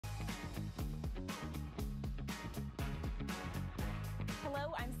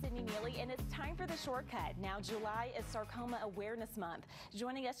Hello, I'm Sydney Neely, and it's time for The Shortcut. Now, July is Sarcoma Awareness Month.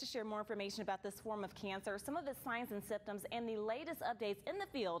 Joining us to share more information about this form of cancer, some of its signs and symptoms, and the latest updates in the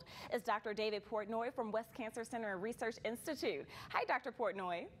field is Dr. David Portnoy from West Cancer Center and Research Institute. Hi, Dr.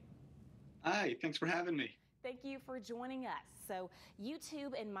 Portnoy. Hi, thanks for having me. Thank you for joining us. So,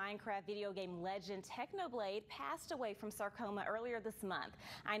 YouTube and Minecraft video game legend Technoblade passed away from sarcoma earlier this month.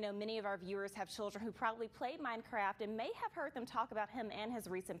 I know many of our viewers have children who probably played Minecraft and may have heard them talk about him and his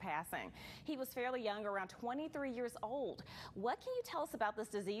recent passing. He was fairly young, around 23 years old. What can you tell us about this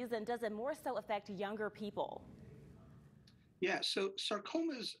disease, and does it more so affect younger people? Yeah, so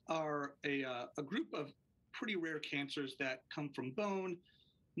sarcomas are a group of pretty rare cancers that come from bone,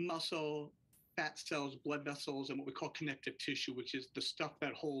 muscle, fat cells, blood vessels, and what we call connective tissue, which is the stuff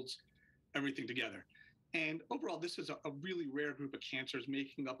that holds everything together. And overall, this is a really rare group of cancers,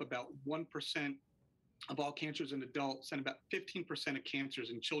 making up about 1% of all cancers in adults and about 15% of cancers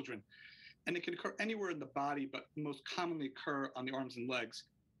in children. And it can occur anywhere in the body, but most commonly occur on the arms and legs.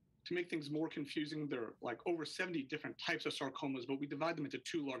 To make things more confusing, there are like over 70 different types of sarcomas, but we divide them into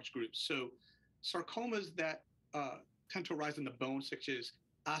two large groups. So sarcomas that tend to arise in the bone, such as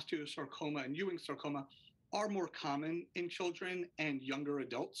osteosarcoma and Ewing sarcoma, are more common in children and younger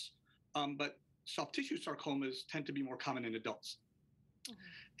adults, but soft tissue sarcomas tend to be more common in adults. Mm-hmm.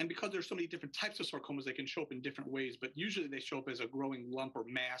 And because there's so many different types of sarcomas, they can show up in different ways, but usually they show up as a growing lump or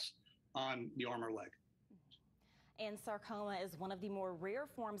mass on the arm or leg. And sarcoma is one of the more rare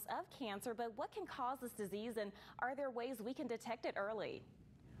forms of cancer, but what can cause this disease, and are there ways we can detect it early?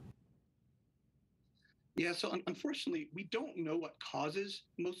 Yeah, so unfortunately, we don't know what causes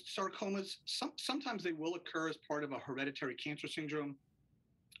most sarcomas. Sometimes they will occur as part of a hereditary cancer syndrome.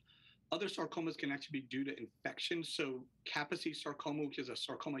 Other sarcomas can actually be due to infection. So Kaposi sarcoma, which is a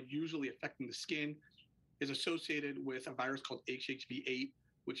sarcoma usually affecting the skin, is associated with a virus called HHV8,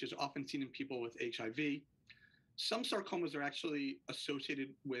 which is often seen in people with HIV. Some sarcomas are actually associated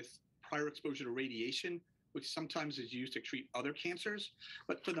with prior exposure to radiation, which sometimes is used to treat other cancers.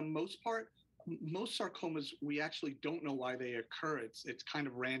 But for the most part, most sarcomas, we actually don't know why they occur. It's kind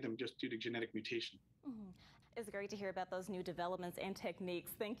of random just due to genetic mutation. Mm-hmm. It's great to hear about those new developments and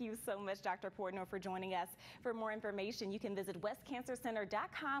techniques. Thank you so much, Dr. Portnoy, for joining us. For more information, you can visit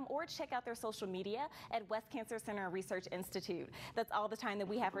westcancercenter.com or check out their social media at West Cancer Center and Research Institute. That's all the time that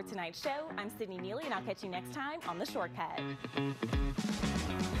we have for tonight's show. I'm Sydney Neely, and I'll catch you next time on The Shortcut.